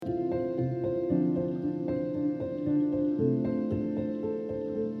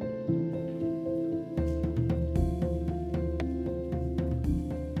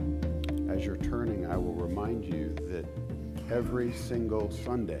Every single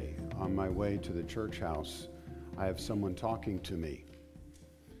Sunday on my way to the church house, I have someone talking to me.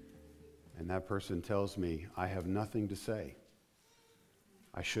 And that person tells me, I have nothing to say.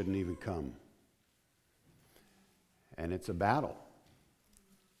 I shouldn't even come. And it's a battle.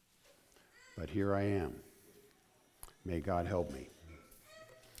 But here I am. May God help me.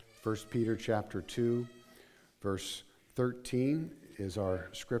 1 Peter chapter 2, verse 13 is our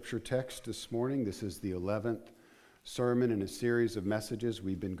scripture text this morning. This is the 11th sermon in a series of messages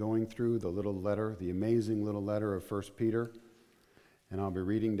we've been going through, the little letter, the amazing little letter of 1 Peter. And I'll be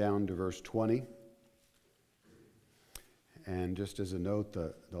reading down to verse 20. And just as a note,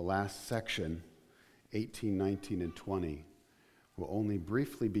 the last section, 18, 19, and 20, will only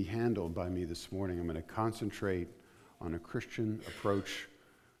briefly be handled by me this morning. I'm going to concentrate on a Christian approach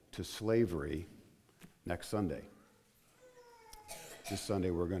to slavery next Sunday. This Sunday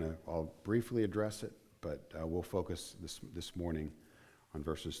I'll briefly address it, but we'll focus this morning on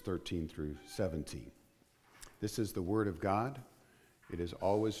verses 13 through 17. This is the Word of God. It is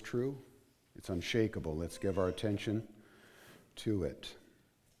always true. It's unshakable. Let's give our attention to it.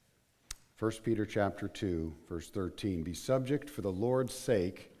 1 Peter chapter 2, verse 13. Be subject for the Lord's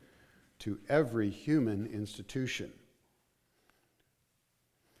sake to every human institution,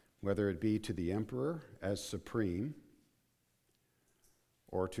 whether it be to the emperor as supreme,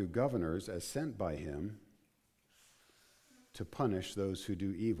 or to governors as sent by him to punish those who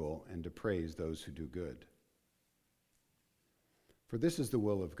do evil and to praise those who do good. For this is the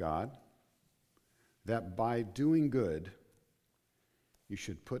will of God, that by doing good you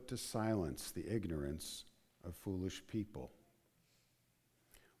should put to silence the ignorance of foolish people.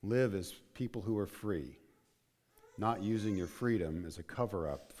 Live as people who are free, not using your freedom as a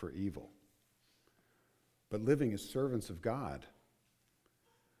cover-up for evil, but living as servants of God.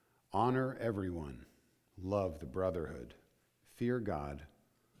 Honor everyone, love the brotherhood, fear God,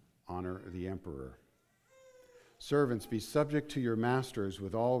 honor the emperor. Servants, be subject to your masters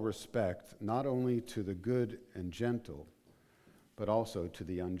with all respect, not only to the good and gentle, but also to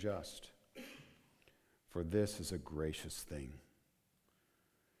the unjust. For this is a gracious thing.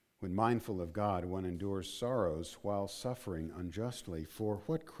 When mindful of God, one endures sorrows while suffering unjustly. For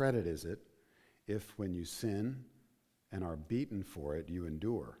what credit is it if when you sin and are beaten for it, you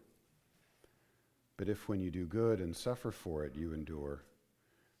endure? But if when you do good and suffer for it, you endure,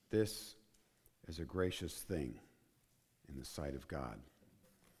 this is a gracious thing in the sight of God.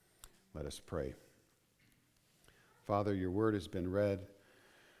 Let us pray. Father, your word has been read,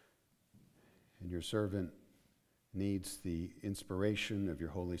 and your servant needs the inspiration of your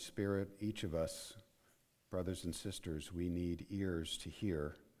Holy Spirit. Each of us, brothers and sisters, we need ears to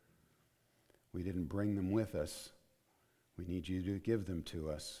hear. We didn't bring them with us. We need you to give them to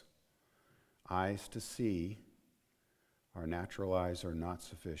us. Eyes to see. Our natural eyes are not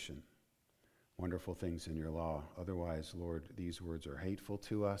sufficient. Wonderful things in your law. Otherwise, Lord, these words are hateful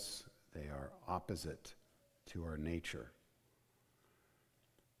to us. They are opposite to our nature.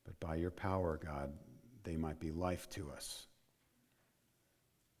 But by your power, God, they might be life to us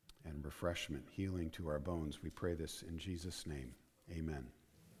and refreshment, healing to our bones. We pray this in Jesus' name. Amen.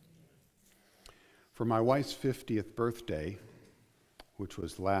 For my wife's 50th birthday, which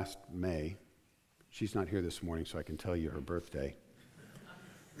was last May, she's not here this morning, so I can tell you her birthday.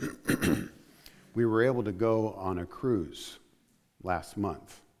 We were able to go on a cruise last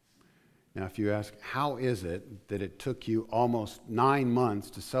month. Now, if you ask, how is it that it took you almost 9 months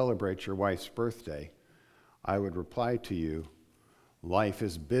to celebrate your wife's birthday? I would reply to you, life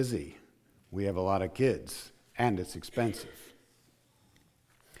is busy. We have a lot of kids, and it's expensive.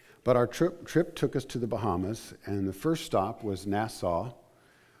 But our trip took us to the Bahamas, and the first stop was Nassau,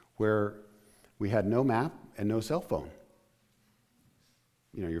 where we had no map and no cell phone.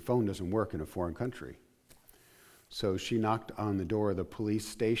 You know, your phone doesn't work in a foreign country. So she knocked on the door of the police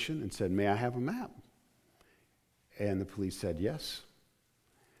station and said, may I have a map? And the police said, yes.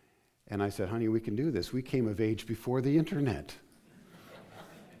 And I said, honey, we can do this. We came of age before the internet.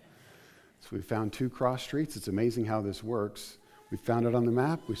 So we found 2 cross streets. It's amazing how this works. We found it on the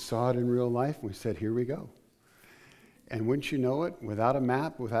map. We saw it in real life. And we said, here we go. And wouldn't you know it, without a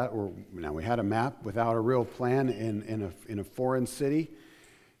map, we had a map without a real plan in a foreign city,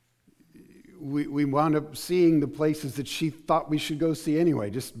 we wound up seeing the places that she thought we should go see anyway,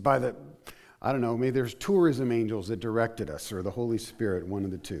 just by maybe there's tourism angels that directed us, or the Holy Spirit, one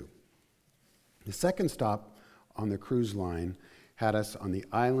of the two. The second stop on the cruise line had us on the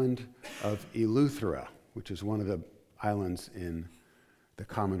island of Eleuthera, which is one of the islands in the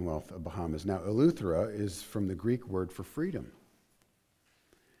Commonwealth of Bahamas. Now, Eleuthera is from the Greek word for freedom.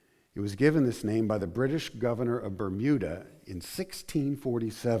 It was given this name by the British governor of Bermuda in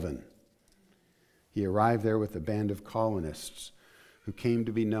 1647. He arrived there with a band of colonists who came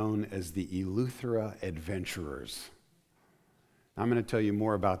to be known as the Eleuthera Adventurers. I'm going to tell you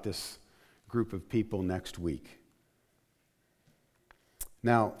more about this group of people next week.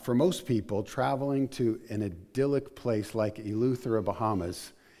 Now, for most people, traveling to an idyllic place like Eleuthera,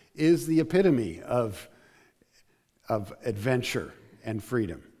 Bahamas, is the epitome of adventure and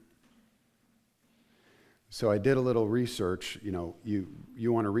freedom. So I did a little research. You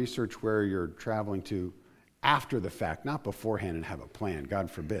want to research where you're traveling to after the fact, not beforehand and have a plan, God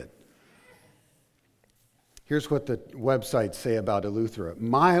forbid. Here's what the websites say about Eleuthera.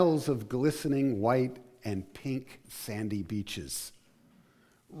 Miles of glistening white and pink sandy beaches.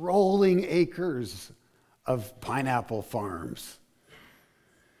 Rolling acres of pineapple farms.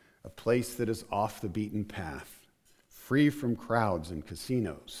 A place that is off the beaten path, free from crowds and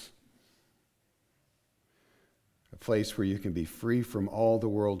casinos. A place where you can be free from all the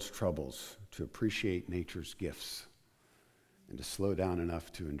world's troubles, to appreciate nature's gifts, and to slow down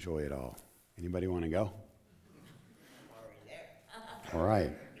enough to enjoy it all. Anybody want to go? All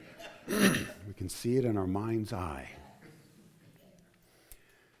right. We can see it in our mind's eye.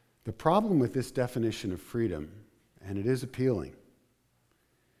 The problem with this definition of freedom, and it is appealing,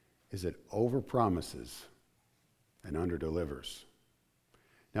 is it overpromises and underdelivers.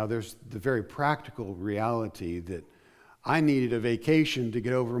 Now, there's the very practical reality that I needed a vacation to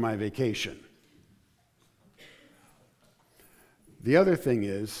get over my vacation. The other thing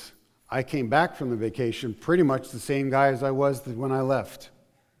is, I came back from the vacation pretty much the same guy as I was when I left.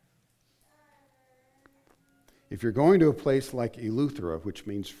 If you're going to a place like Eleuthera, which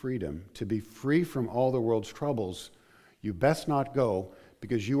means freedom, to be free from all the world's troubles, you best not go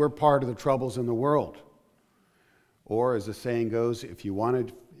because you are part of the troubles in the world. Or, as the saying goes, if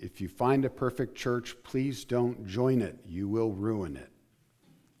you find a perfect church, please don't join it. You will ruin it.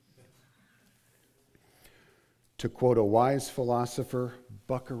 To quote a wise philosopher,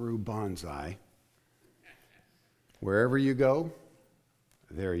 Buckaroo Banzai, wherever you go,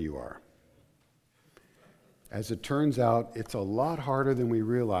 there you are. As it turns out, it's a lot harder than we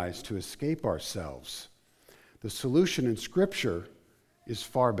realize to escape ourselves. The solution in Scripture is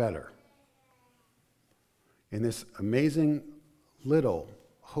far better. In this amazing little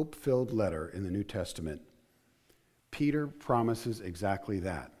hope-filled letter in the New Testament, Peter promises exactly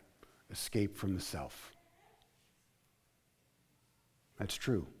that, escape from the self. That's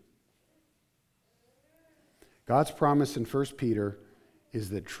true. God's promise in 1 Peter is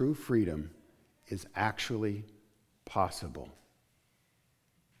that true freedom is actually possible.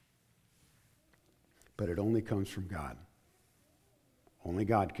 But it only comes from God. Only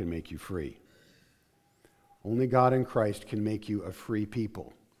God can make you free. Only God in Christ can make you a free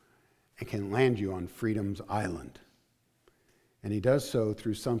people and can land you on freedom's island. And he does so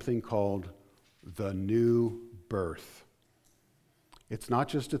through something called the new birth. It's not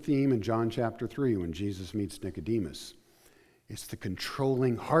just a theme in John chapter 3 when Jesus meets Nicodemus. It's the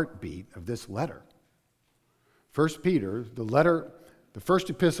controlling heartbeat of this letter. 1 Peter, the first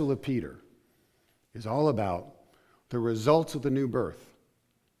epistle of Peter, is all about the results of the new birth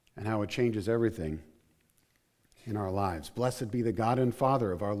and how it changes everything in our lives. Blessed be the God and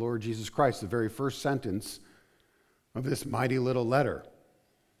Father of our Lord Jesus Christ, the very first sentence of this mighty little letter.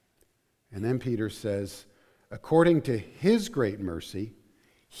 And then Peter says, according to his great mercy,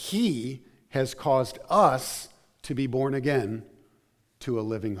 he has caused us to be born again to a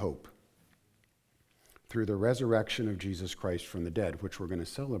living hope through the resurrection of Jesus Christ from the dead, which we're going to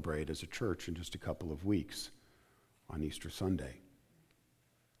celebrate as a church in just a couple of weeks on Easter Sunday.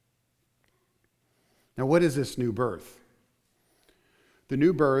 Now, what is this new birth? The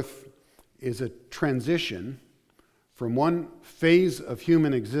new birth is a transition from one phase of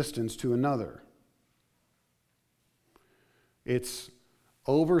human existence to another. It's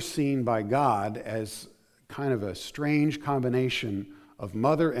overseen by God as kind of a strange combination of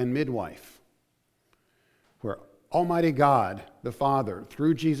mother and midwife, where Almighty God, the Father,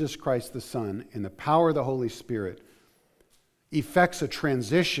 through Jesus Christ the Son, in the power of the Holy Spirit, effects a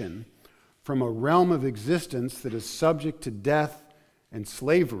transition from a realm of existence that is subject to death and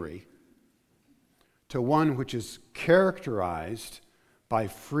slavery to one which is characterized by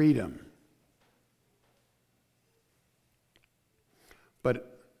freedom.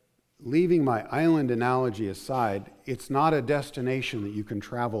 But leaving my island analogy aside, it's not a destination that you can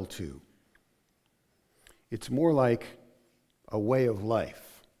travel to. It's more like a way of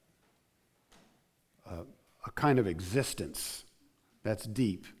life, a kind of existence that's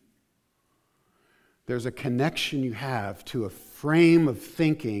deep. There's a connection you have to a frame of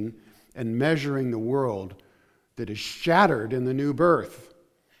thinking and measuring the world that is shattered in the new birth.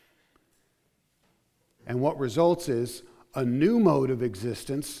 And what results is a new mode of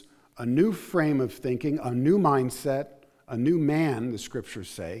existence, a new frame of thinking, a new mindset, a new man, the scriptures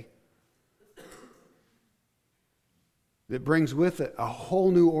say, that brings with it a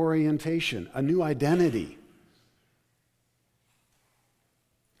whole new orientation, a new identity.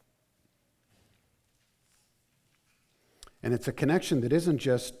 And it's a connection that isn't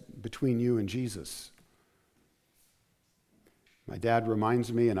just between you and Jesus. My dad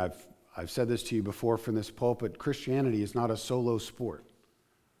reminds me, and I've said this to you before from this pulpit, Christianity is not a solo sport.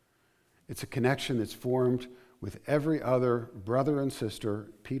 It's a connection that's formed with every other brother and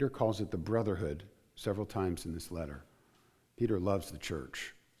sister. Peter calls it the brotherhood several times in this letter. Peter loves the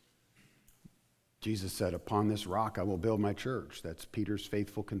church. Jesus said, "Upon this rock I will build my church." That's Peter's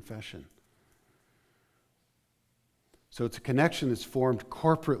faithful confession. So it's a connection that's formed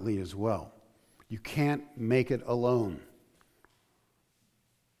corporately as well. You can't make it alone.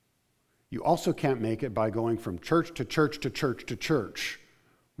 You also can't make it by going from church to church to church to church,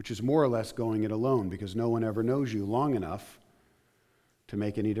 which is more or less going it alone because no one ever knows you long enough to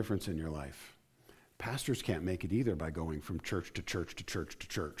make any difference in your life. Pastors can't make it either by going from church to church to church to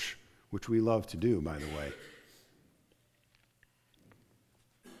church, which we love to do, by the way.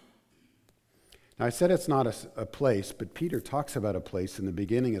 Now, I said it's not a place, but Peter talks about a place in the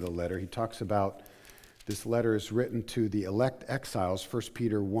beginning of the letter. He talks about this letter is written to the elect exiles, 1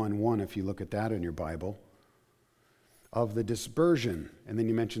 Peter 1:1, if you look at that in your Bible, of the dispersion. And then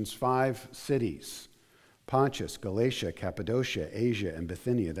he mentions 5 cities: Pontus, Galatia, Cappadocia, Asia, and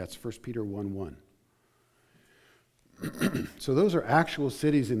Bithynia. That's 1 Peter 1:1. So those are actual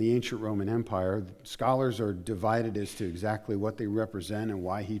cities in the ancient Roman Empire. Scholars are divided as to exactly what they represent and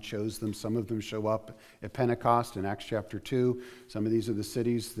why he chose them. Some of them show up at Pentecost in Acts chapter 2. Some of these are the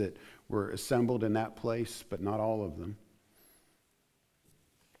cities that were assembled in that place, but not all of them.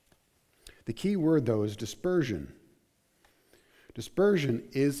 The key word, though, is dispersion. Dispersion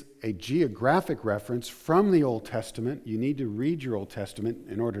is a geographic reference from the Old Testament. You need to read your Old Testament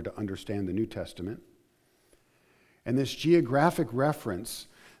in order to understand the New Testament. And this geographic reference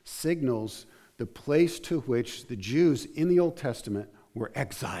signals the place to which the Jews in the Old Testament were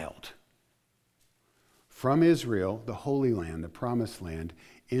exiled from Israel, the Holy Land, the Promised Land,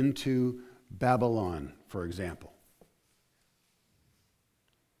 into Babylon, for example.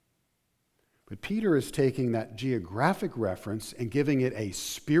 But Peter is taking that geographic reference and giving it a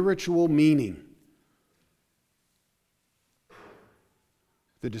spiritual meaning.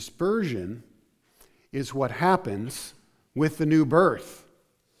 The dispersion is what happens with the new birth.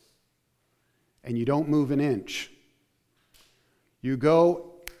 And you don't move an inch. You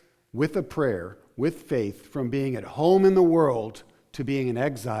go with a prayer, with faith, from being at home in the world to being in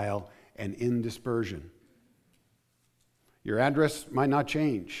exile and in dispersion. Your address might not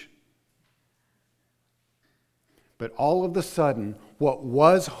change. But all of a sudden, what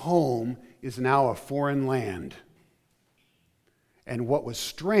was home is now a foreign land. And what was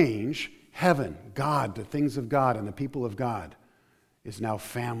strange, heaven, God, the things of God and the people of God, is now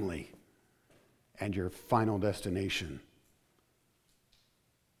family and your final destination.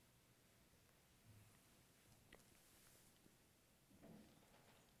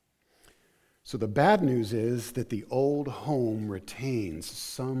 So the bad news is that the old home retains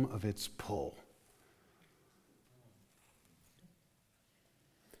some of its pull.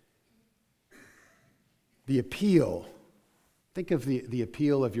 The appeal, think of the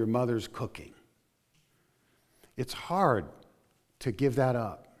appeal of your mother's cooking. It's hard to give that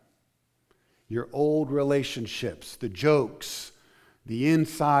up. Your old relationships, the jokes, the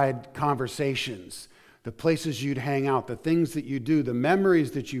inside conversations, the places you'd hang out, the things that you do, the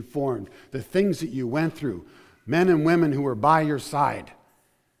memories that you formed, the things that you went through, men and women who were by your side.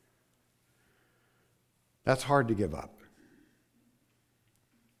 That's hard to give up.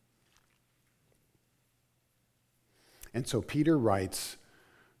 And so Peter writes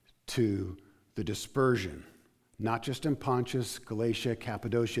to the dispersion, not just in Pontus, Galatia,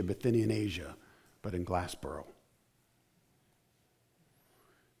 Cappadocia, Bithynia, and Asia, but in Glassboro.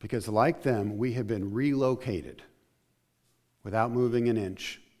 Because like them, we have been relocated without moving an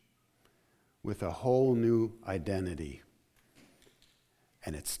inch with a whole new identity.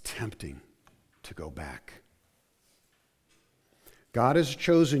 And it's tempting to go back. God has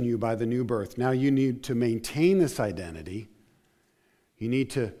chosen you by the new birth. Now you need to maintain this identity. You need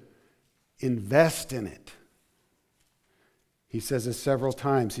to invest in it. He says this several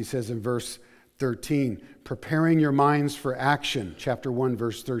times. He says in verse 13, preparing your minds for action, chapter 1,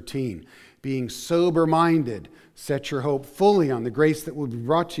 verse 13. Being sober-minded, set your hope fully on the grace that will be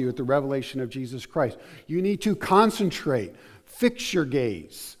brought to you at the revelation of Jesus Christ. You need to concentrate, fix your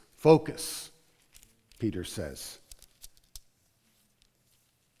gaze, focus, Peter says.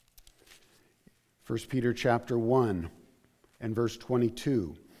 1 Peter chapter 1 and verse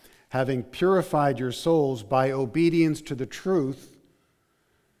 22. Having purified your souls by obedience to the truth,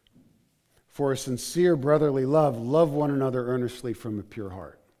 for a sincere brotherly love, love one another earnestly from a pure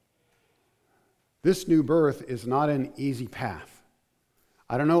heart. This new birth is not an easy path.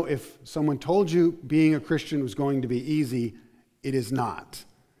 I don't know if someone told you being a Christian was going to be easy. It is not.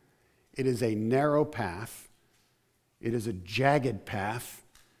 It is a narrow path. It is a jagged path.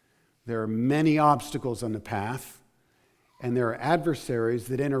 There are many obstacles on the path, and there are adversaries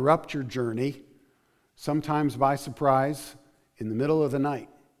that interrupt your journey, sometimes by surprise, in the middle of the night.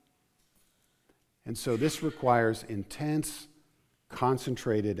 And so this requires intense,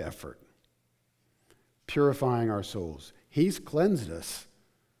 concentrated effort, purifying our souls. He's cleansed us.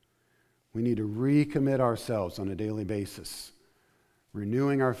 We need to recommit ourselves on a daily basis,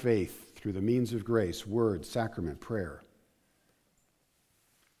 renewing our faith through the means of grace, word, sacrament, prayer.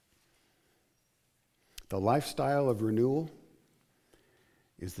 The lifestyle of renewal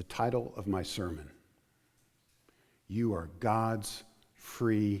is the title of my sermon. You are God's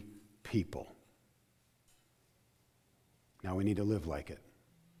free people. Now we need to live like it.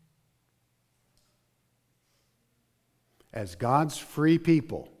 As God's free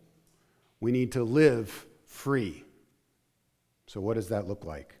people, we need to live free. So what does that look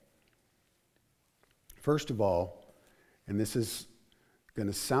like? First of all, and this is going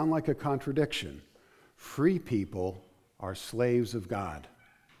to sound like a contradiction, free people are slaves of God.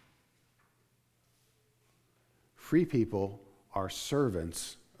 Free people are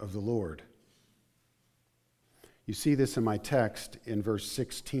servants of the Lord. You see this in my text in verse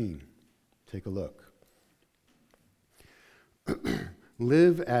 16. Take a look.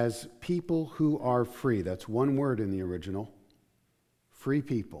 Live as people who are free. That's one word in the original. Free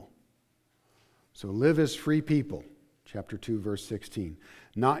people. So live as free people. Chapter 2, verse 16.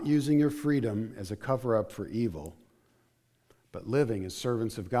 Not using your freedom as a cover-up for evil, but living as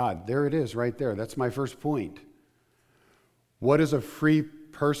servants of God. There it is right there. That's my first point. What is a free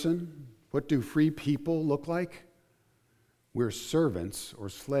person? What do free people look like? We're servants or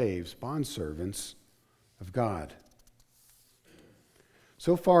slaves, bondservants of God.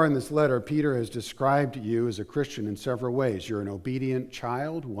 So far in this letter, Peter has described you as a Christian in several ways. You're an obedient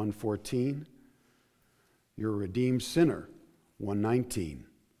child, 1:14. You're a redeemed sinner, 1:19.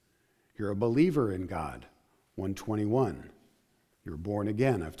 You're a believer in God, 1:21. You're born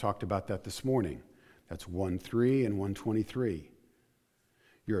again. I've talked about that this morning. That's 1:3 and 1:23.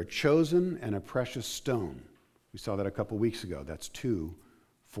 You're a chosen and a precious stone. We saw that a couple weeks ago. That's 2,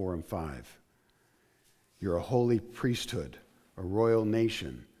 4, and 5. You're a holy priesthood, a royal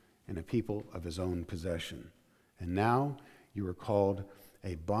nation, and a people of his own possession. And now you are called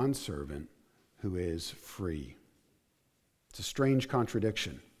a bondservant who is free. It's a strange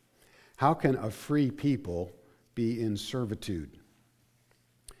contradiction. How can a free people be in servitude?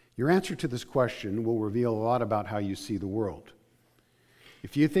 Your answer to this question will reveal a lot about how you see the world.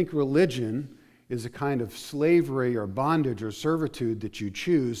 If you think religion is a kind of slavery or bondage or servitude that you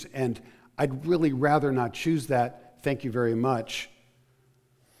choose, and I'd really rather not choose that, thank you very much,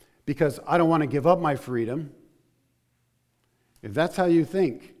 because I don't want to give up my freedom. If that's how you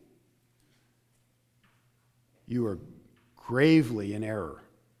think, you are gravely in error.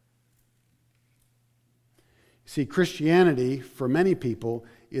 See, Christianity, for many people,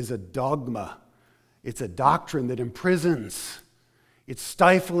 is a dogma. It's a doctrine that imprisons. It's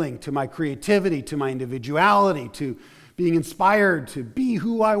stifling to my creativity, to my individuality, to being inspired to be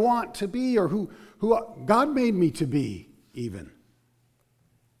who I want to be or who God made me to be, even.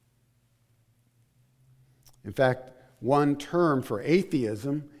 In fact, one term for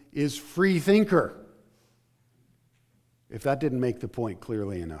atheism is free thinker, if that didn't make the point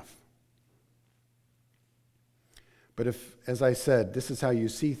clearly enough. But if, as I said, this is how you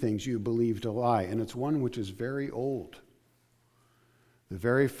see things, you believed a lie, and it's one which is very old. The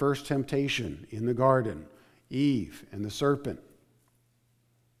very first temptation in the garden, Eve and the serpent.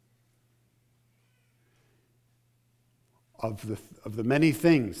 Of the many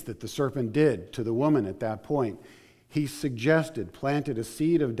things that the serpent did to the woman at that point, he suggested, planted a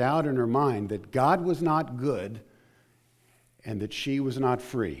seed of doubt in her mind that God was not good and that she was not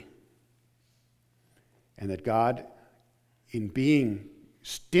free. And that God, in being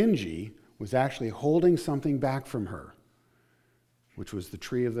stingy, was actually holding something back from her. which was the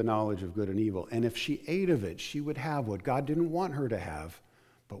tree of the knowledge of good and evil. And if she ate of it, she would have what God didn't want her to have,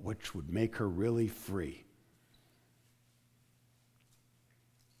 but which would make her really free.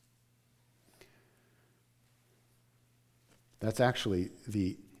 That's actually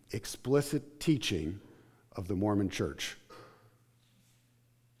the explicit teaching of the Mormon Church.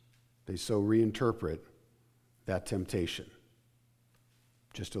 They so reinterpret that temptation.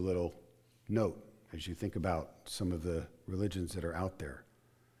 Just a little note as you think about some of the religions that are out there.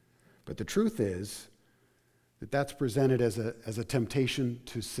 But the truth is that that's presented as a temptation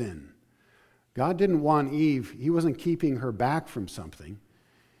to sin. God didn't want Eve, he wasn't keeping her back from something.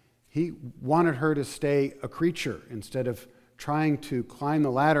 He wanted her to stay a creature instead of trying to climb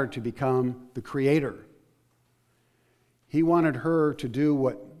the ladder to become the creator. He wanted her to do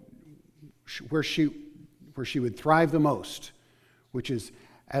where she would thrive the most, which is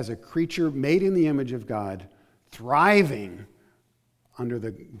as a creature made in the image of God, thriving under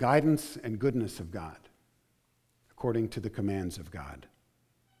the guidance and goodness of God, according to the commands of God.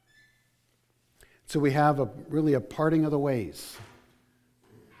 So we have really a parting of the ways.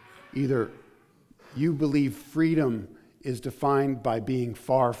 Either you believe freedom is defined by being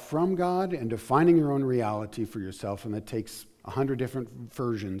far from God and defining your own reality for yourself, and that takes 100 different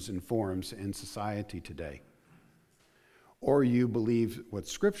versions and forms in society today. Or you believe what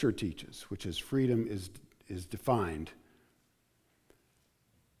Scripture teaches, which is freedom is defined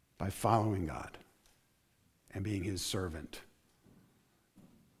by following God and being his servant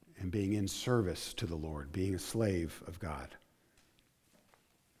and being in service to the Lord, being a slave of God.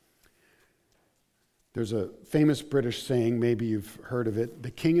 There's a famous British saying, maybe you've heard of it,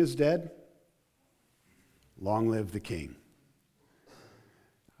 "The king is dead, long live the king."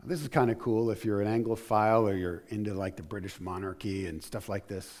 This is kind of cool if you're an Anglophile or you're into like the British monarchy and stuff like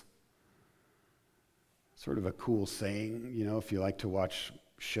this. Sort of a cool saying, you know, if you like to watch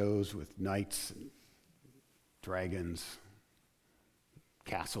shows with knights and dragons,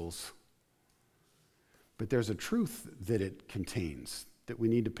 castles. But there's a truth that it contains that we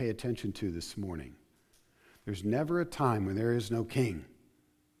need to pay attention to this morning. There's never a time when there is no king.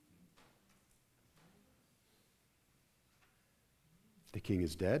 The king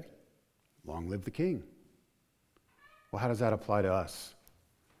is dead. Long live the king. Well, how does that apply to us?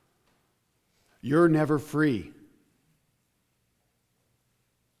 You're never free.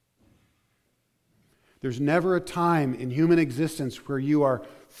 There's never a time in human existence where you are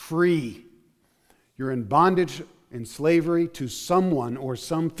free. You're in bondage and slavery to someone or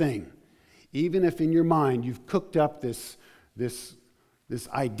something. Even if in your mind you've cooked up this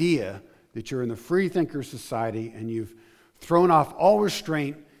idea that you're in the free thinker society and you've thrown off all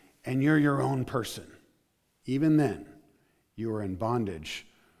restraint and you're your own person. Even then, you are in bondage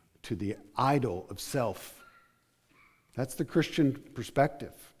to the idol of self. That's the Christian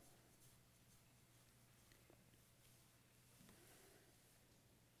perspective.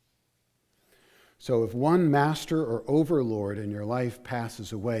 So if one master or overlord in your life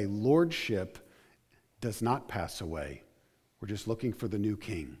passes away, lordship does not pass away. We're just looking for the new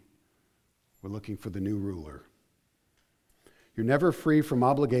king. We're looking for the new ruler. You're never free from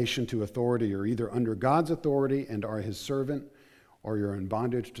obligation to authority. You're either under God's authority and are his servant, or you're in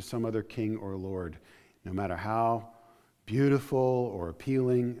bondage to some other king or lord, no matter how beautiful or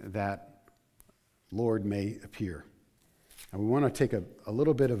appealing that lord may appear. And we want to take a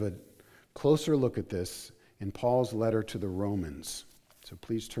little bit of a closer look at this in Paul's letter to the Romans. So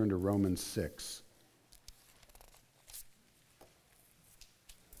please turn to Romans 6.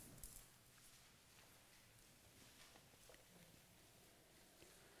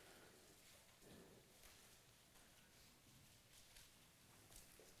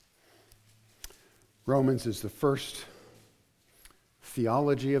 Romans is the first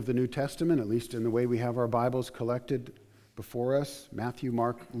theology of the New Testament, at least in the way we have our Bibles collected before us. Matthew,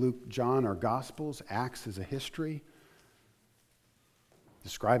 Mark, Luke, John are Gospels. Acts is a history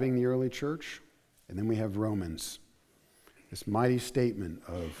describing the early church. And then we have Romans, this mighty statement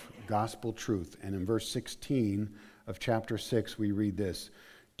of gospel truth. And in verse 16 of chapter 6, we read this: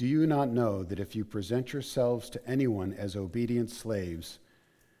 "Do you not know that if you present yourselves to anyone as obedient slaves,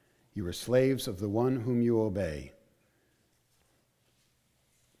 you are slaves of the one whom you obey?"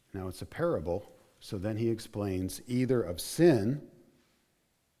 Now it's a parable, so then he explains either of sin,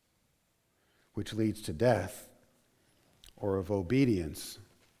 which leads to death, or of obedience,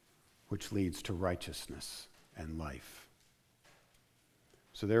 which leads to righteousness and life.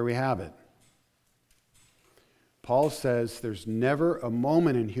 So there we have it. Paul says there's never a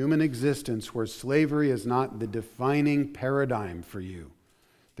moment in human existence where slavery is not the defining paradigm for you.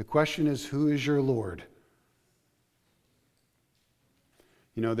 The question is, who is your Lord?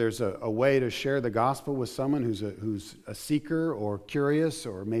 You know, there's a way to share the gospel with someone who's a seeker or curious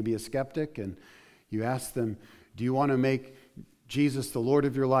or maybe a skeptic, and you ask them, do you want to make Jesus the Lord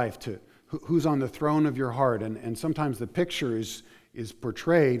of your life? Who's on the throne of your heart? And sometimes the picture is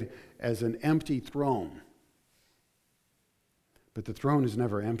portrayed as an empty throne. But the throne is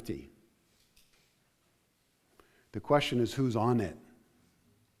never empty. The question is, who's on it?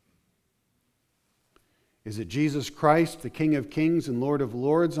 Is it Jesus Christ, the King of Kings and Lord of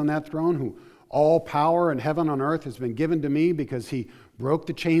Lords, on that throne, who all power in heaven and earth has been given to me because he broke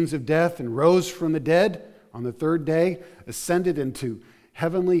the chains of death and rose from the dead on the third day, ascended into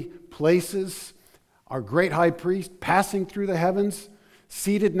heavenly places, our great high priest passing through the heavens,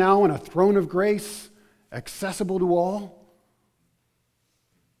 seated now on a throne of grace, accessible to all?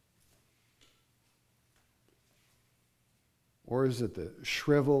 Or is it the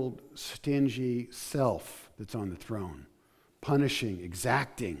shriveled, stingy self that's on the throne, punishing,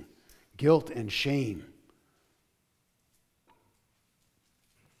 exacting, guilt and shame?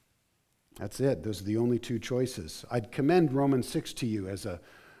 That's it. Those are the only two choices. I'd commend Romans 6 to you as a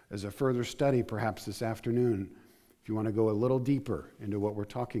further study perhaps this afternoon, if you want to go a little deeper into what we're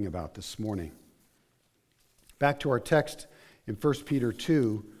talking about this morning. Back to our text in 1 Peter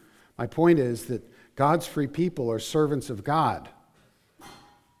 2, my point is that God's free people are servants of God.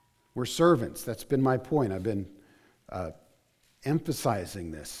 We're servants. That's been my point. I've been emphasizing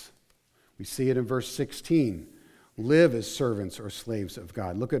this. We see it in verse 16. Live as servants or slaves of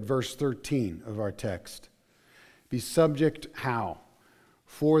God. Look at verse 13 of our text. Be subject how?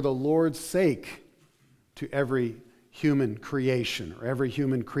 For the Lord's sake to every human creation or every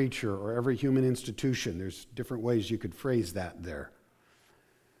human creature or every human institution. There's different ways you could phrase that there.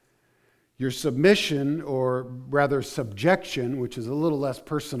 Your submission, or rather subjection, which is a little less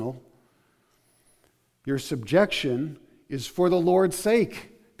personal, your subjection is for the Lord's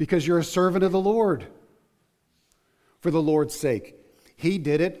sake, because you're a servant of the Lord. For the Lord's sake. He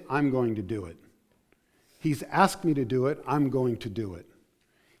did it, I'm going to do it. He's asked me to do it, I'm going to do it.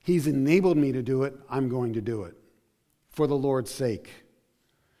 He's enabled me to do it, I'm going to do it. For the Lord's sake.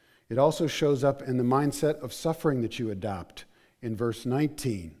 It also shows up in the mindset of suffering that you adopt in verse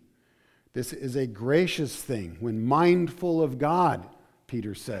 19. This is a gracious thing. When mindful of God,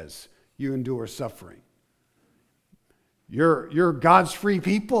 Peter says, you endure suffering. You're God's free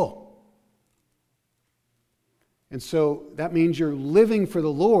people. And so that means you're living for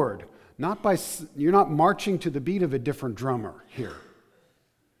the Lord. You're not marching to the beat of a different drummer here.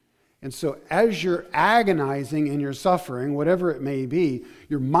 And so as you're agonizing in your suffering, whatever it may be,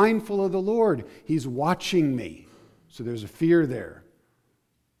 you're mindful of the Lord. He's watching me. So there's a fear there.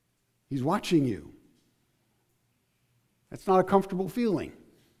 He's watching you. That's not a comfortable feeling.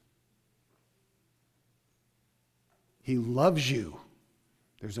 He loves you.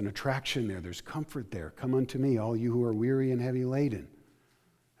 There's an attraction there. There's comfort there. Come unto me, all you who are weary and heavy laden,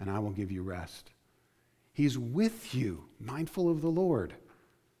 and I will give you rest. He's with you, mindful of the Lord.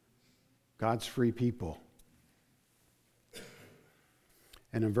 God's free people.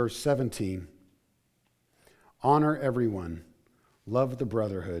 And in verse 17, honor everyone, love the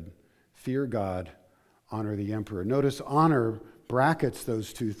brotherhood, fear God, honor the emperor. Notice honor brackets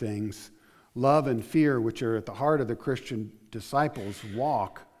those two things. Love and fear, which are at the heart of the Christian disciples'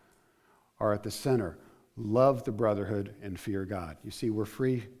 walk, are at the center. Love the brotherhood and fear God. You see, we're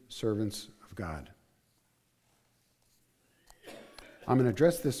free servants of God. I'm going to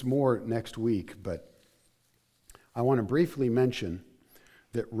address this more next week, but I want to briefly mention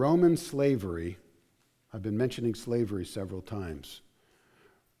that Roman slavery, I've been mentioning slavery several times.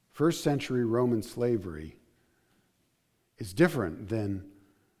 First century Roman slavery is different than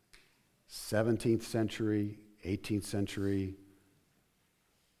 17th century, 18th century,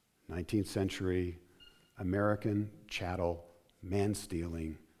 19th century American chattel,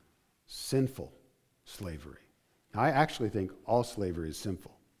 man-stealing, sinful slavery. Now, I actually think all slavery is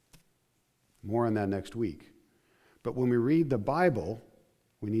sinful. More on that next week. But when we read the Bible,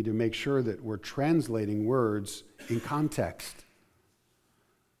 we need to make sure that we're translating words in context.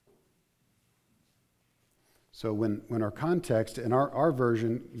 So when our context, and our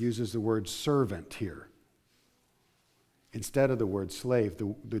version uses the word servant here instead of the word slave,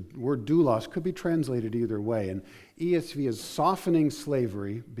 the word doulos could be translated either way. And ESV is softening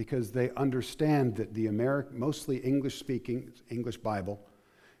slavery because they understand that the mostly English-speaking, English Bible,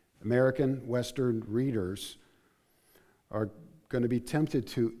 American Western readers are going to be tempted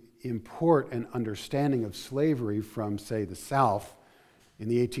to import an understanding of slavery from, say, the South in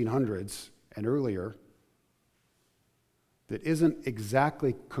the 1800s and earlier that isn't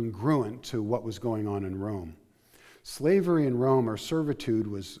exactly congruent to what was going on in Rome. Slavery in Rome, or servitude,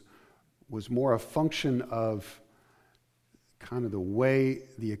 was more a function of kind of the way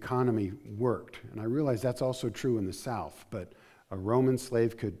the economy worked. And I realize that's also true in the South, but a Roman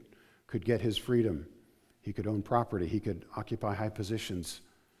slave could get his freedom. He could own property. He could occupy high positions,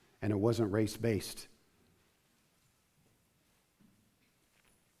 and it wasn't race-based.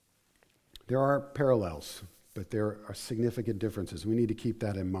 There are parallels, but there are significant differences. We need to keep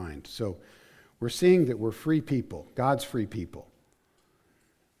that in mind. So we're seeing that we're free people, God's free people.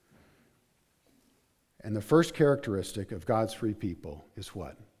 And the first characteristic of God's free people is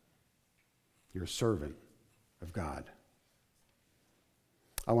what? You're a servant of God.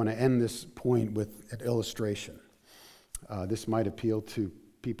 I want to end this point with an illustration. This might appeal to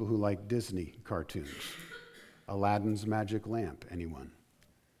people who like Disney cartoons. Aladdin's Magic Lamp, anyone?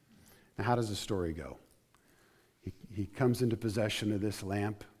 Now, how does the story go? He comes into possession of this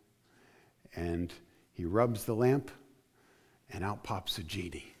lamp, and he rubs the lamp, and out pops a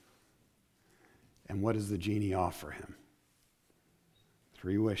genie. And what does the genie offer him?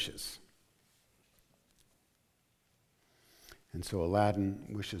 3 wishes. And so Aladdin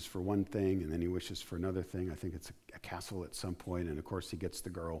wishes for one thing, and then he wishes for another thing. I think it's a castle at some point, and of course he gets the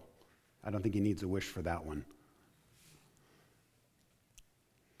girl. I don't think he needs a wish for that one.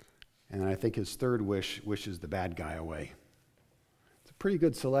 And I think his third wish wishes the bad guy away. It's a pretty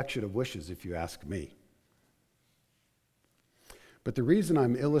good selection of wishes, if you ask me. But the reason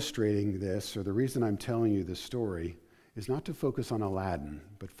I'm illustrating this, or the reason I'm telling you this story, is not to focus on Aladdin,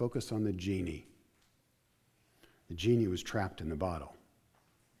 but focus on the genie. The genie was trapped in the bottle.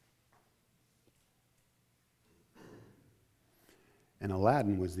 And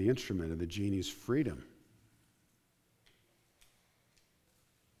Aladdin was the instrument of the genie's freedom.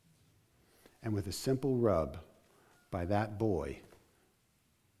 And with a simple rub by that boy,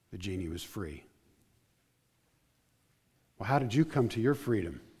 the genie was free. Well, how did you come to your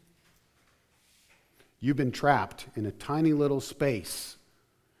freedom? You've been trapped in a tiny little space,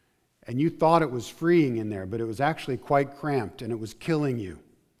 and you thought it was freeing in there, but it was actually quite cramped, and it was killing you.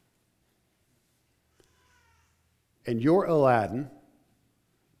 And your Aladdin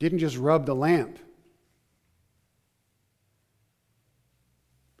didn't just rub the lamp.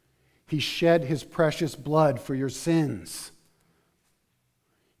 He shed his precious blood for your sins.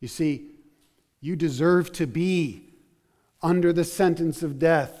 You see, you deserve to be under the sentence of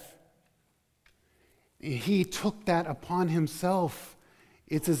death. He took that upon himself.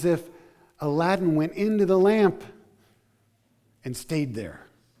 It's as if Aladdin went into the lamp and stayed there.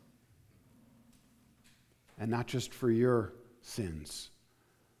 And not just for your sins,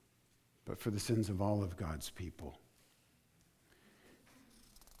 but for the sins of all of God's people.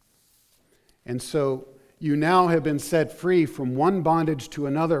 And so you now have been set free from one bondage to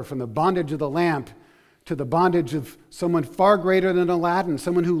another, from the bondage of the lamp to the bondage of someone far greater than Aladdin,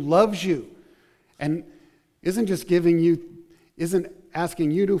 someone who loves you and isn't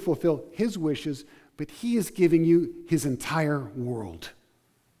asking you to fulfill his wishes, but he is giving you his entire world.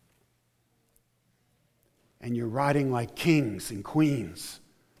 And you're riding like kings and queens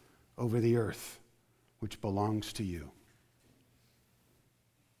over the earth, which belongs to you.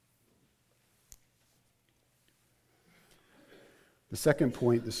 The second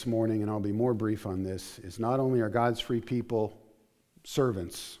point this morning, and I'll be more brief on this, is not only are God's free people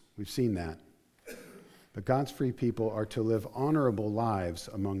servants, we've seen that, but God's free people are to live honorable lives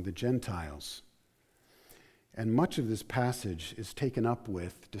among the Gentiles. And much of this passage is taken up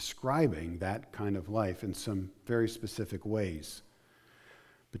with describing that kind of life in some very specific ways.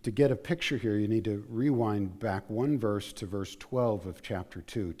 But to get a picture here, you need to rewind back one verse to verse 12 of chapter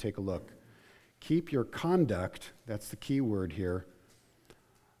 2. Take a look. Keep your conduct, that's the key word here,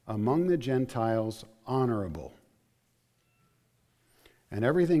 among the Gentiles honorable. And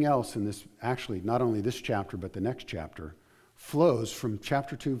everything else in this, actually, not only this chapter, but the next chapter, flows from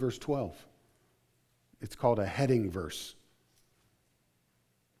chapter 2, verse 12. It's called a heading verse.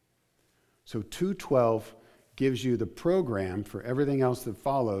 So 2:12 gives you the program for everything else that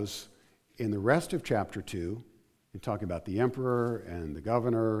follows in the rest of chapter 2. You talk about the emperor and the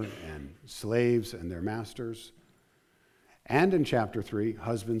governor and slaves and their masters. And in chapter 3,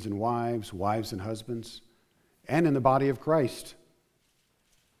 husbands and wives, wives and husbands, and in the body of Christ.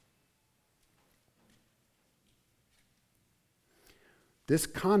 This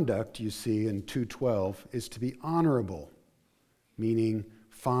conduct, you see in 2:12, is to be honorable, meaning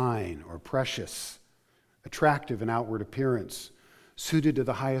fine or precious, attractive in outward appearance, suited to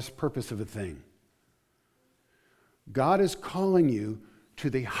the highest purpose of a thing. God is calling you to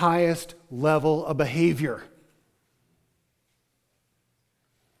the highest level of behavior.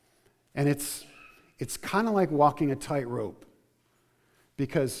 And it's it's kind of like walking a tightrope,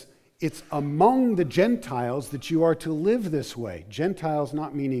 because it's among the Gentiles that you are to live this way. Gentiles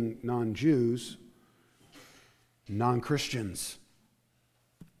not meaning non-Jews, non-Christians.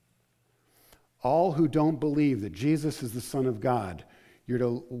 All who don't believe that Jesus is the Son of God. You're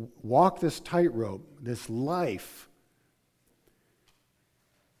to walk this tightrope, this life,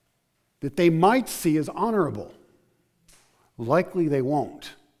 that they might see as honorable. Likely they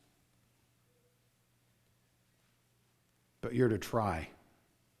won't. But you're to try.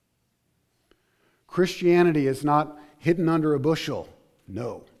 Christianity is not hidden under a bushel.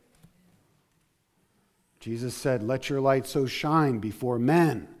 No. Jesus said, "Let your light so shine before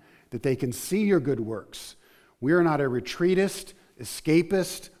men that they can see your good works." We are not a retreatist,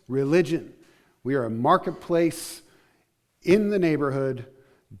 escapist religion. We are a marketplace in the neighborhood,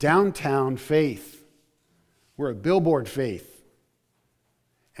 downtown faith. We're a billboard faith,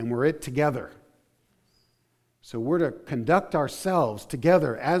 and we're it together. So we're to conduct ourselves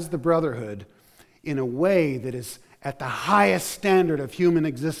together as the brotherhood in a way that is at the highest standard of human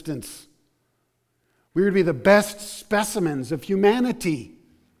existence. We are to be the best specimens of humanity.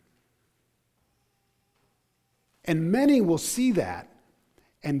 And many will see that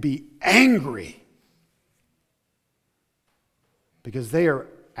and be angry because they are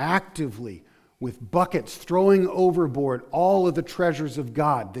actively, with buckets, throwing overboard all of the treasures of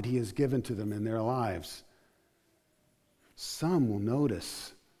God that He has given to them in their lives. Some will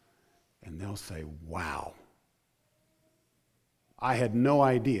notice and they'll say, "Wow, I had no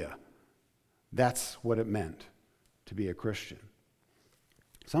idea that's what it meant to be a Christian."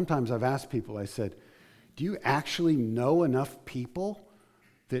 Sometimes I've asked people, I said, "Do you actually know enough people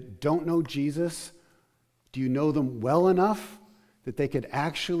that don't know Jesus? Do you know them well enough that they could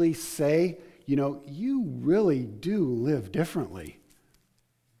actually say, you really do live differently?"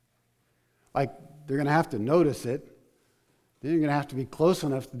 Like, they're going to have to notice it. Then you're going to have to be close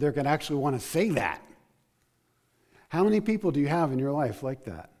enough that they're going to actually want to say that. How many people do you have in your life like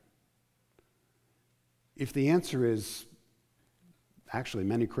that? If the answer is, actually,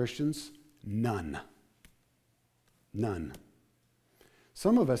 many Christians, none. None.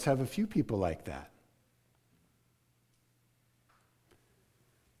 Some of us have a few people like that.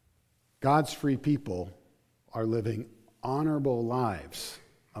 God's free people are living honorable lives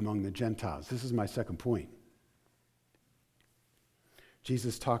among the Gentiles. This is my second point.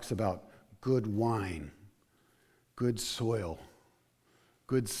 Jesus talks about good wine, good soil,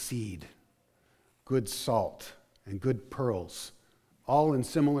 good seed, good salt, and good pearls, all in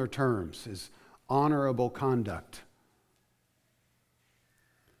similar terms as honorable conduct.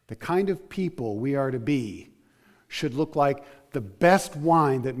 The kind of people we are to be should look like the best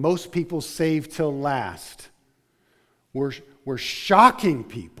wine that most people save till last. We're shocking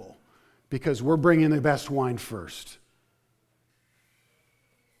people because we're bringing the best wine first.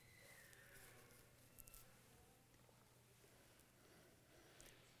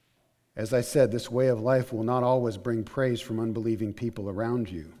 As I said, this way of life will not always bring praise from unbelieving people around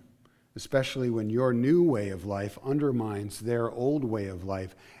you, especially when your new way of life undermines their old way of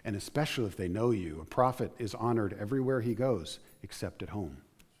life, and especially if they know you. A prophet is honored everywhere he goes, except at home.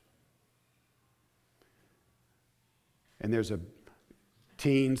 And there's a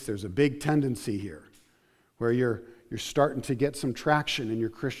big tendency here where you're starting to get some traction in your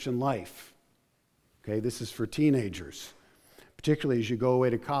Christian life. Okay, this is for teenagers, particularly as you go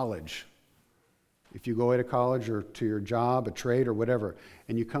away to college. If you go away to college or to your job, a trade or whatever,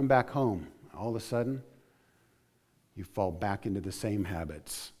 and you come back home, all of a sudden, you fall back into the same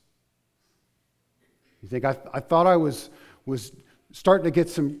habits. You think, I thought I was starting to get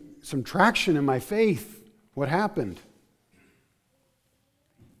some traction in my faith. What happened?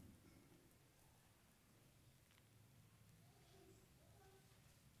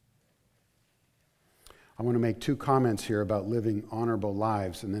 I want to make two comments here about living honorable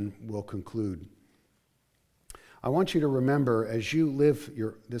lives, and then we'll conclude. I want you to remember, as you live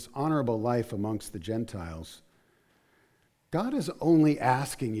this honorable life amongst the Gentiles, God is only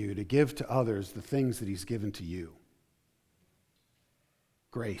asking you to give to others the things that He's given to you.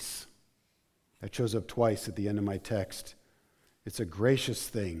 Grace. That shows up twice at the end of my text. It's a gracious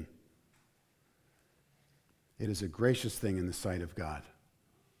thing. It is a gracious thing in the sight of God.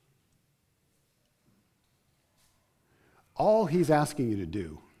 All He's asking you to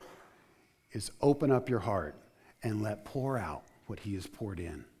do is open up your heart and let pour out what He has poured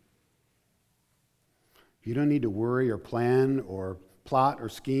in. You don't need to worry or plan or plot or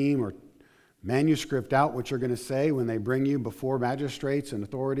scheme or manuscript out what you're going to say when they bring you before magistrates and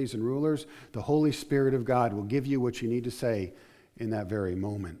authorities and rulers. The Holy Spirit of God will give you what you need to say in that very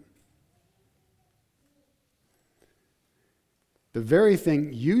moment. The very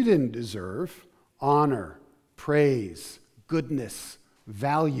thing you didn't deserve, honor, praise, goodness,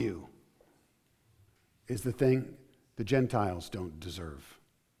 value, is the thing the Gentiles don't deserve.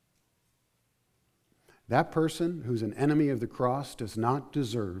 That person who's an enemy of the cross does not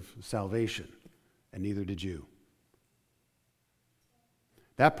deserve salvation, and neither did you.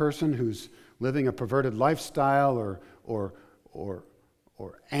 That person who's living a perverted lifestyle or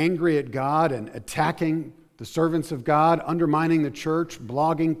angry at God and attacking the servants of God, undermining the church,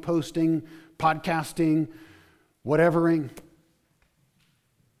 blogging, posting, podcasting, whatevering,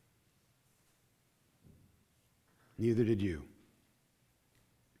 neither did you.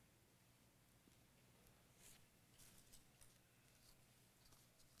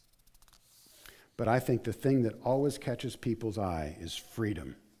 But I think the thing that always catches people's eye is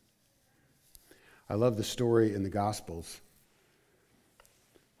freedom. I love the story in the Gospels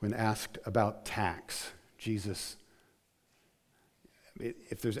when asked about tax. Jesus,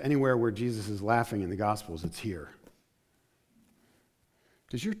 if there's anywhere where Jesus is laughing in the Gospels, it's here.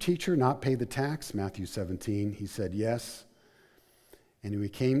 Does your teacher not pay the tax? Matthew 17. He said, yes. And when he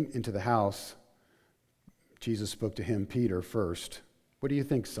came into the house, Jesus spoke to him, Peter, first. What do you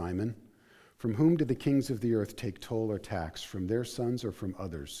think, Simon? From whom did the kings of the earth take toll or tax? From their sons or from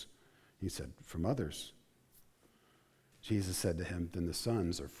others? He said, from others. Jesus said to him, then the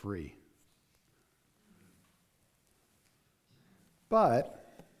sons are free.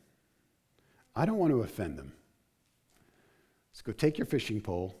 But I don't want to offend them. So go take your fishing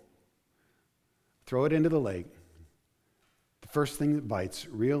pole, throw it into the lake. The first thing that bites,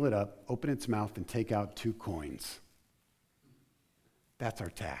 reel it up, open its mouth, and take out 2 coins. That's our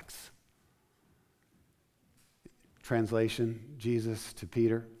tax. Translation, Jesus to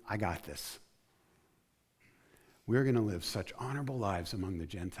Peter, I got this. We're going to live such honorable lives among the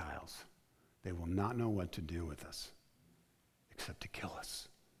Gentiles. They will not know what to do with us except to kill us.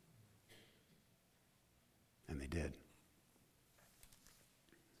 And they did.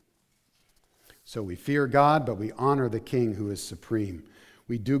 So we fear God, but we honor the King who is supreme.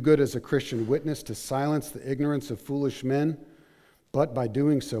 We do good as a Christian witness to silence the ignorance of foolish men, but by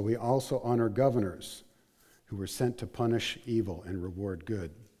doing so, we also honor governors who were sent to punish evil and reward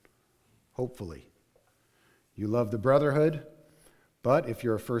good. Hopefully. You love the brotherhood, but if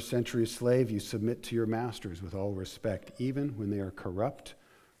you're a first-century slave, you submit to your masters with all respect, even when they are corrupt,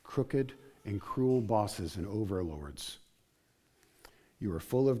 crooked, and cruel bosses and overlords. You are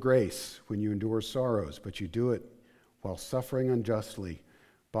full of grace when you endure sorrows, but you do it while suffering unjustly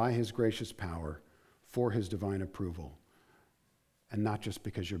by his gracious power for his divine approval, and not just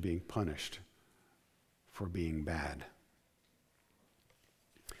because you're being punished for being bad.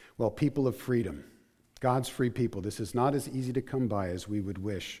 Well, people of freedom, God's free people, this is not as easy to come by as we would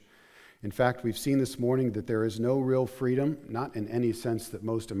wish. In fact, we've seen this morning that there is no real freedom, not in any sense that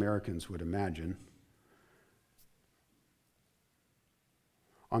most Americans would imagine.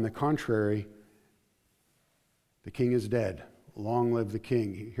 On the contrary, the king is dead. Long live the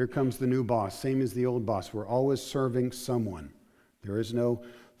king. Here comes the new boss, same as the old boss. We're always serving someone. There is no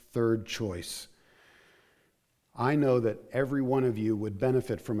third choice. I know that every one of you would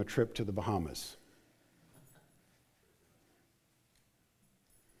benefit from a trip to the Bahamas.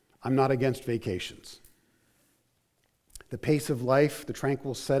 I'm not against vacations. The pace of life, the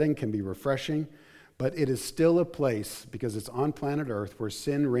tranquil setting can be refreshing, but it is still a place, because it's on planet Earth, where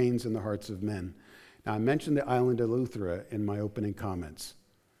sin reigns in the hearts of men. Now, I mentioned the island of Eleuthera in my opening comments.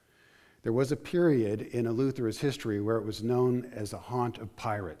 There was a period in Eleuthera's history where it was known as a haunt of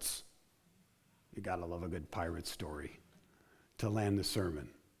pirates. You gotta love a good pirate story to land the sermon.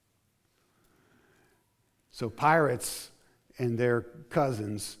 So pirates and their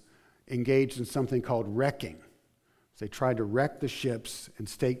cousins engaged in something called wrecking. They tried to wreck the ships and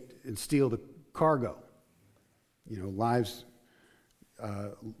steal the cargo. Lives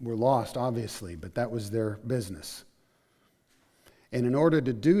were lost, obviously, but that was their business. And in order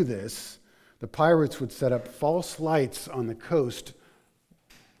to do this, the pirates would set up false lights on the coast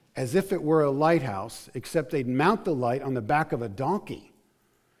as if it were a lighthouse, except they'd mount the light on the back of a donkey.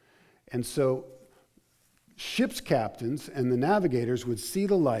 And so ship's captains and the navigators would see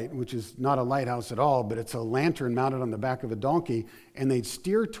the light, which is not a lighthouse at all, but it's a lantern mounted on the back of a donkey, and they'd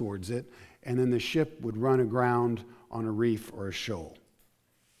steer towards it, and then the ship would run aground on a reef or a shoal.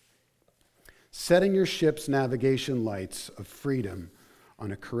 Setting your ship's navigation lights of freedom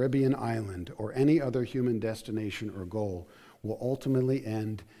on a Caribbean island or any other human destination or goal will ultimately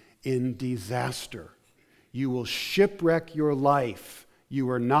end in disaster. You will shipwreck your life. You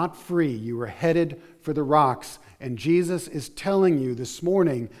are not free. You are headed for the rocks. And Jesus is telling you this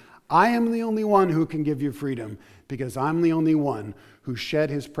morning, I am the only one who can give you freedom, because I'm the only one who shed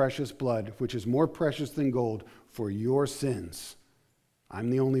his precious blood, which is more precious than gold, for your sins. I'm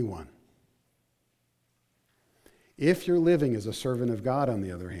the only one. If you're living as a servant of God, on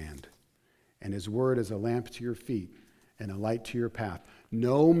the other hand, and his word is a lamp to your feet and a light to your path,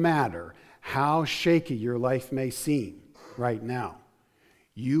 no matter how shaky your life may seem right now,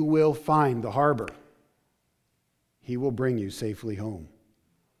 you will find the harbor. He will bring you safely home.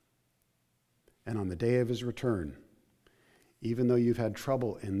 And on the day of his return, even though you've had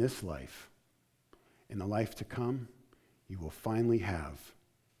trouble in this life, in the life to come, you will finally have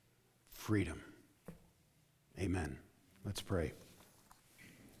freedom. Amen. Let's pray.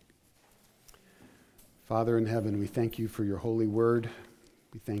 Father in heaven, we thank you for your holy word.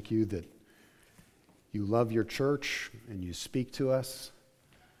 We thank you that you love your church and you speak to us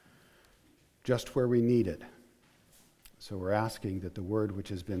just where we need it. So we're asking that the word which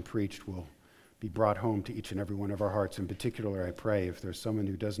has been preached will be brought home to each and every one of our hearts. In particular, I pray if there's someone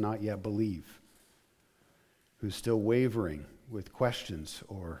who does not yet believe, who's still wavering with questions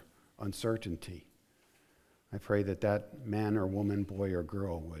or uncertainty, I pray that that man or woman, boy or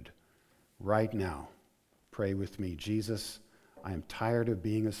girl would right now pray with me. Jesus, I am tired of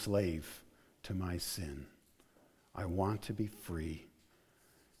being a slave to my sin. I want to be free,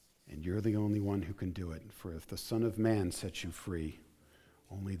 and you're the only one who can do it. For if the Son of Man sets you free,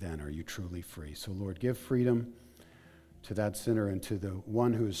 only then are you truly free. So Lord, give freedom to that sinner and to the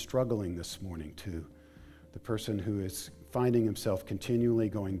one who is struggling this morning, to the person who is finding himself continually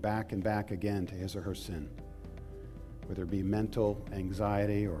going back and back again to his or her sin, whether it be mental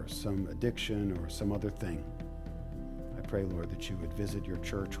anxiety or some addiction or some other thing. I pray, Lord, that you would visit your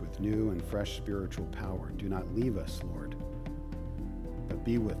church with new and fresh spiritual power. Do not leave us, Lord, but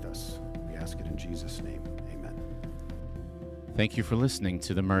be with us. We ask it in Jesus' name. Amen. Thank you for listening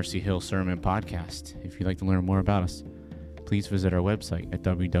to the Mercy Hill Sermon Podcast. If you'd like to learn more about us, please visit our website at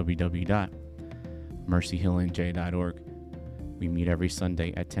www.mercyhillnj.org. We meet every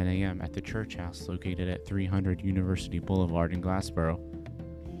Sunday at 10 a.m. at the church house located at 300 University Boulevard in Glassboro,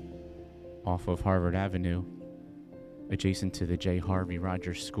 off of Harvard Avenue, adjacent to the J. Harvey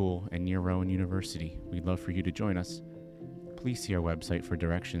Rogers School and near Rowan University. We'd love for you to join us. Please see our website for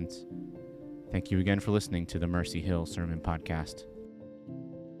directions. Thank you again for listening to the Mercy Hill Sermon Podcast.